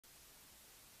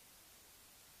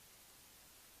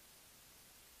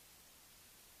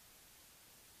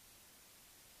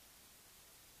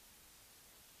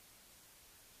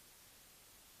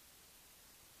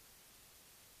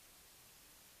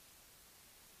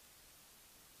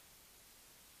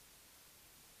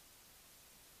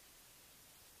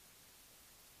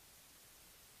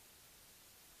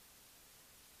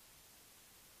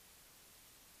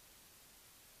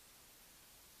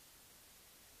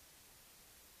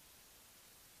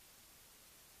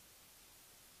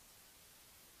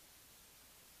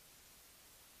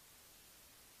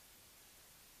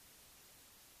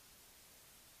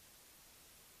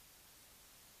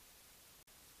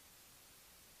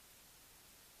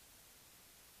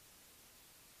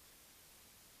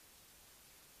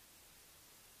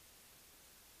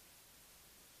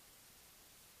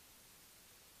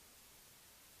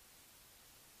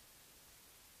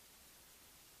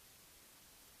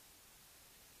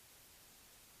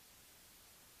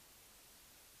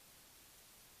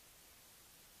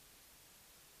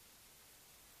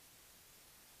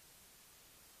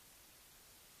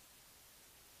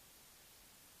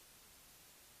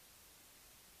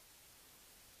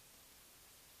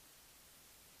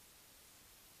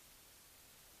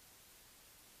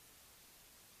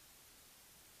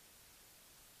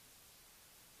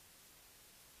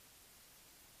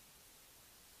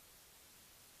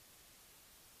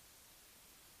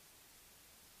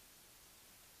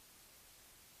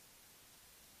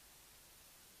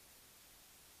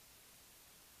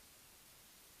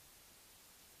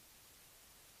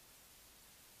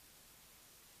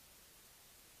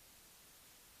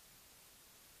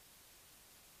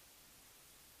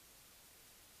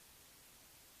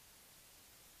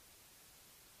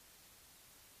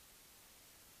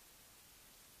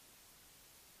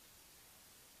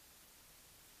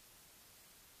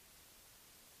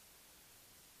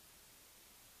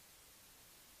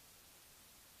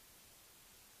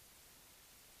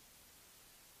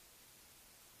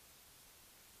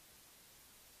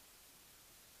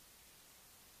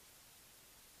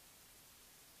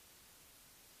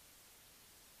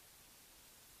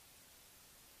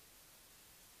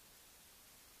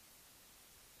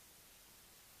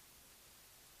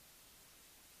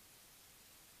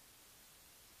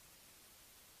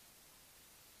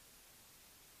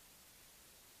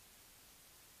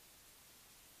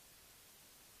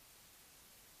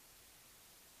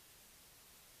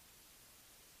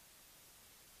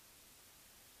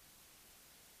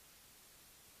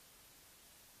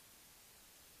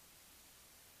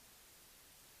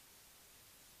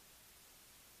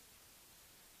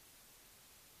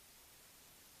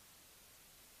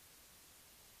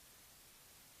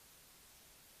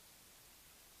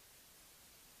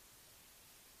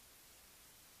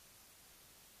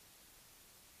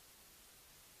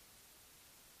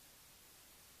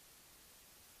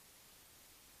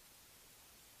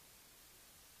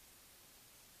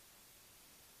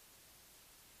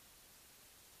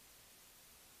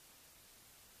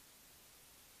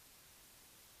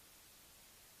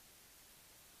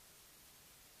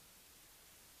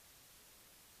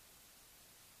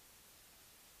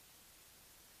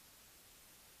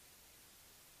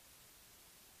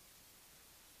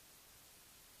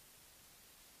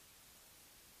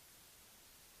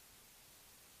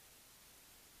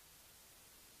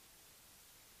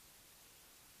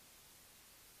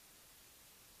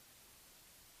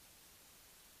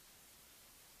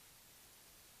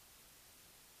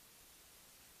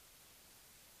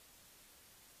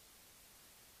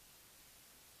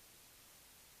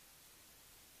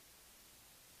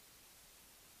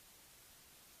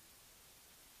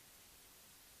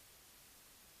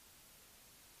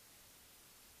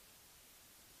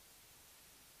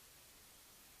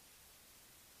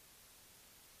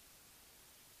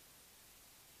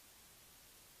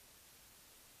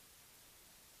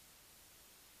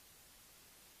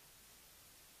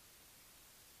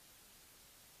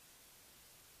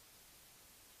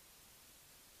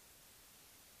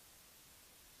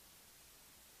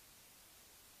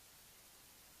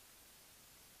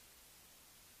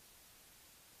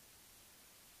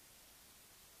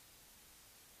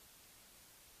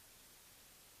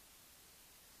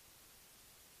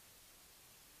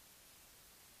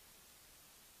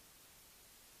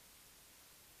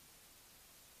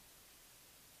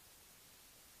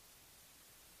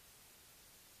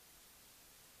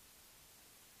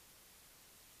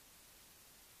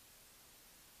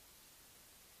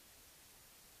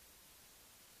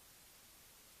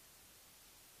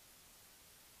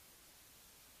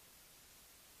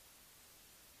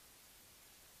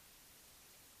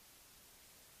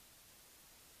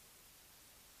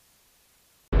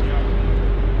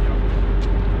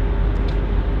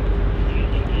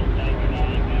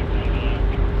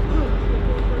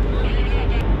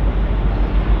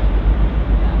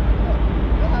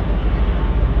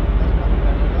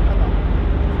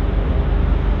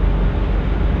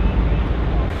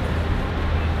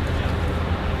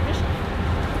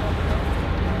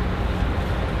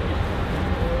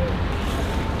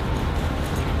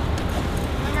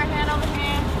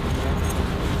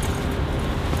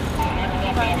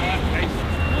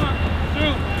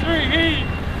heave.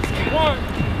 1,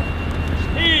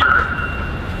 heave.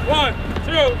 1,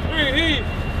 2, 3, heave.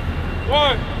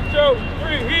 1, 2,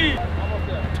 3, heave. Almost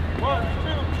there. 1,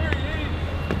 2, 3, heave.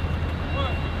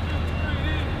 1, 2, 3,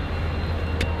 heave.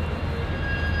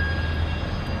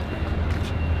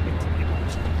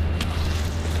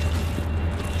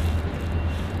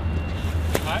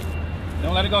 All right.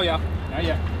 Don't let it go, y'all. Not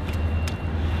yet.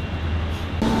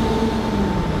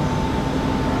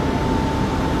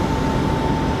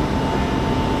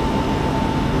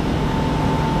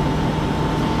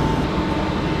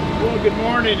 Good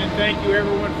morning, and thank you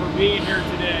everyone for being here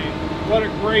today. What a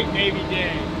great Navy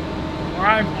day, where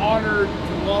I'm honored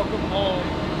to welcome home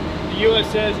the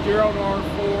USS Gerald R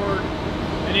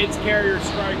and its carrier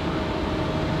strike group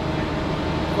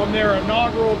from their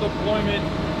inaugural deployment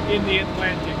in the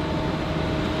Atlantic,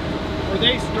 where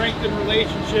they strengthened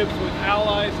relationships with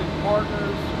allies and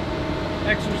partners,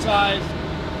 exercised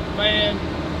command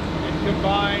and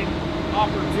combined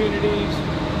opportunities,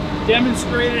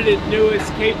 demonstrated its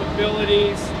newest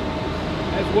capabilities,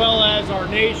 as well as our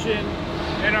nation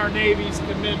and our Navy's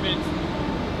commitment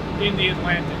in the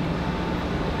Atlantic.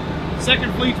 The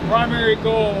Second Fleet's primary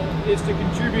goal is to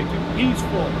contribute to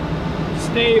peaceful,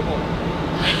 stable,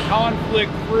 and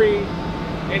conflict-free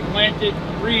Atlantic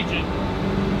region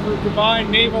through combined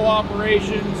naval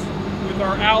operations with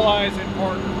our allies and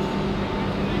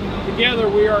partners. Together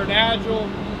we are an agile,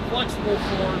 flexible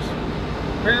force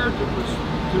prepared to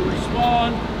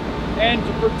respond and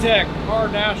to protect our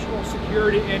national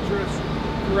security interests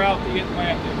throughout the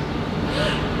Atlantic.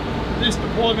 This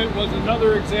deployment was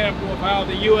another example of how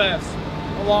the U.S.,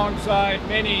 alongside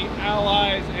many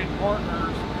allies and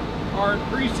partners, are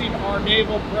increasing our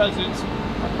naval presence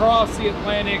across the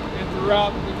Atlantic and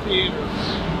throughout the theater,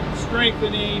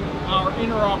 strengthening our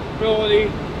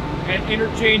interoperability and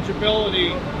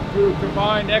interchangeability through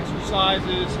combined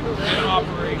exercises and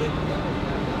operations.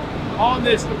 On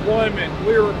this deployment,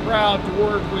 we were proud to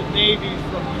work with navies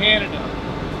from Canada,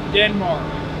 Denmark,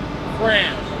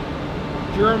 France,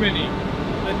 Germany,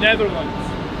 the Netherlands,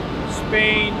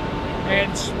 Spain,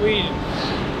 and Sweden.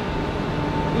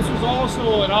 This was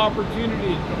also an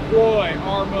opportunity to deploy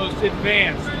our most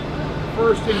advanced,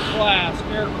 first-in-class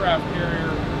aircraft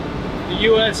carrier, the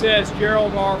USS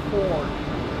Gerald R,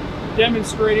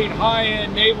 demonstrating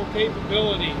high-end naval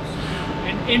capabilities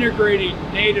and integrating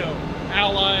NATO,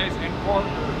 allies, and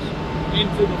partners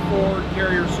into the forward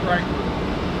carrier strike group.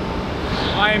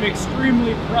 I am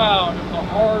extremely proud of the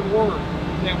hard work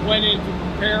that went into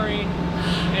preparing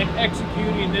and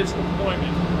executing this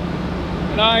deployment.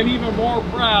 And I am even more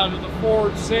proud of the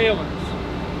forward sailors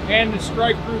and the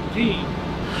strike group team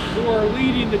who are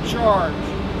leading the charge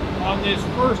on this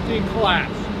first-in-class,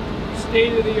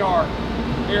 state-of-the-art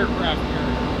aircraft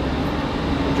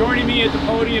carrier. Joining me at the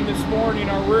podium this morning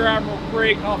are Rear Admiral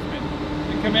Craig Huffman,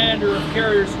 the commander of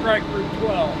Carrier Strike Group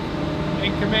 12,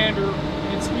 and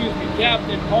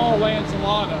Captain Paul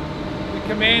Lanzalata, the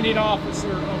commanding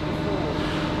officer of the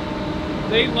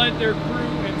Forward. They led their crew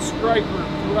and strike group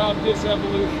throughout this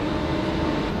evolution.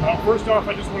 First off,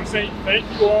 I just want to say thank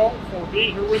you all for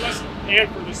being here with us and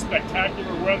for the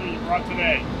spectacular weather you brought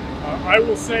today. I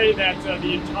will say that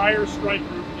the entire strike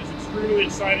group is extremely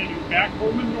excited to be back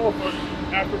home in Norfolk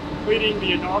after completing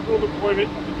the inaugural deployment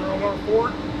of the Gerald R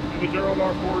and the Gerald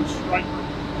R strike group.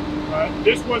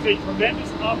 This was a tremendous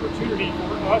opportunity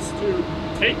for us to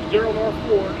take the Gerald R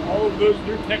and all of those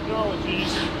new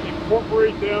technologies,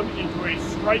 incorporate them into a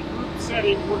strike group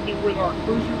setting, working with our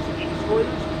cruisers and destroyers,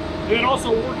 and then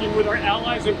also working with our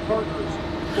allies and partners,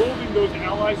 folding those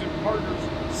allies and partners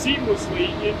seamlessly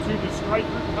into the strike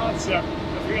group concept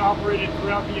as we operated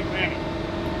throughout the Atlantic.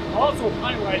 I'll also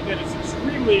highlight that it's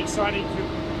extremely exciting to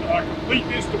complete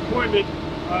this deployment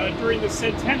during the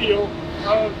centennial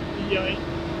of the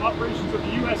operations of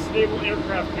the U.S. Naval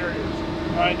Aircraft Carriers.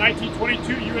 In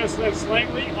 1922, USS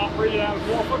Langley operated out of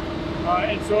Norfolk,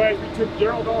 and so as we took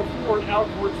Gerald R out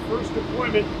for its first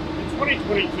deployment in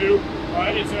 2022,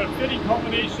 it's a fitting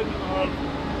culmination of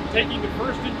taking the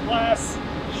first-in-class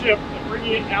ship and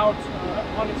bringing it out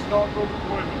on its inaugural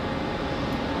deployment.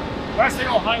 Last thing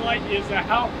I'll highlight is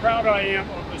how proud I am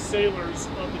of the sailors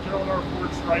of the Gerald R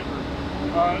strike group.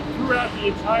 Throughout the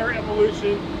entire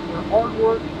evolution, their hard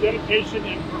work, dedication,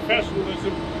 and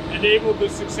professionalism enabled the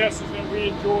successes that we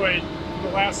enjoyed for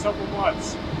the last several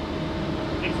months.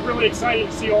 It's really exciting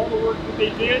to see all the work that they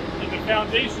did and the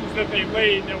foundations that they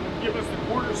laid that will give us the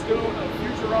cornerstone of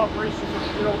future operations of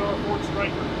the Gerald R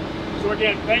strike group. So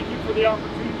again, thank you for the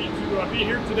opportunity to be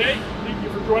here today. Thank you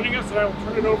for joining us, and I will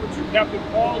turn it over to Captain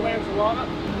Paul Lanzalata.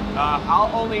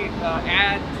 I'll only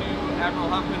add to Admiral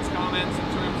Huffman's comments in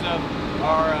of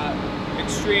our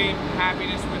extreme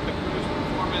happiness with the crew's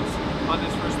performance on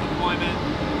this first deployment,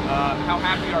 how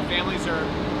happy our families are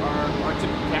to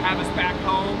have us back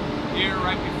home here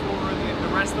right before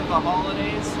the rest of the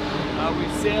holidays.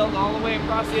 We've sailed all the way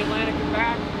across the Atlantic and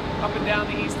back, up and down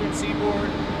the eastern seaboard.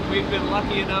 We've been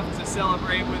lucky enough to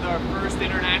celebrate with our first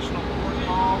international port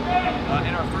call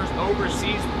and our first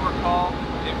overseas port call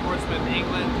in Portsmouth,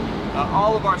 England.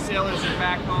 All of our sailors are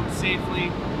back home safely.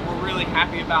 We're really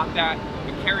happy about that.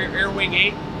 The carrier Air Wing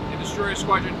 8 and Destroyer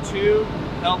Squadron 2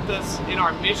 helped us in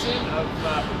our mission of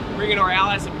bringing our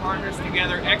allies and partners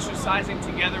together, exercising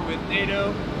together with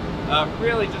NATO.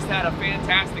 Really just had a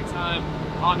fantastic time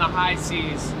on the high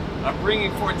seas,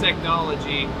 bringing forth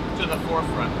technology to the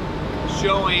forefront,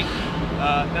 showing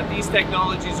that these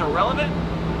technologies are relevant,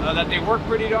 that they work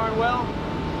pretty darn well,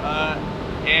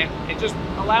 and just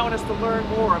allowing us to learn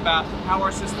more about how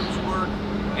our systems work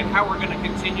and how we're going to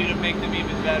continue to make them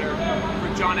even better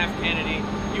for John F. Kennedy,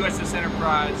 USS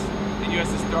Enterprise, and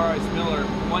USS Doris Miller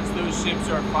once those ships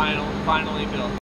are finally built.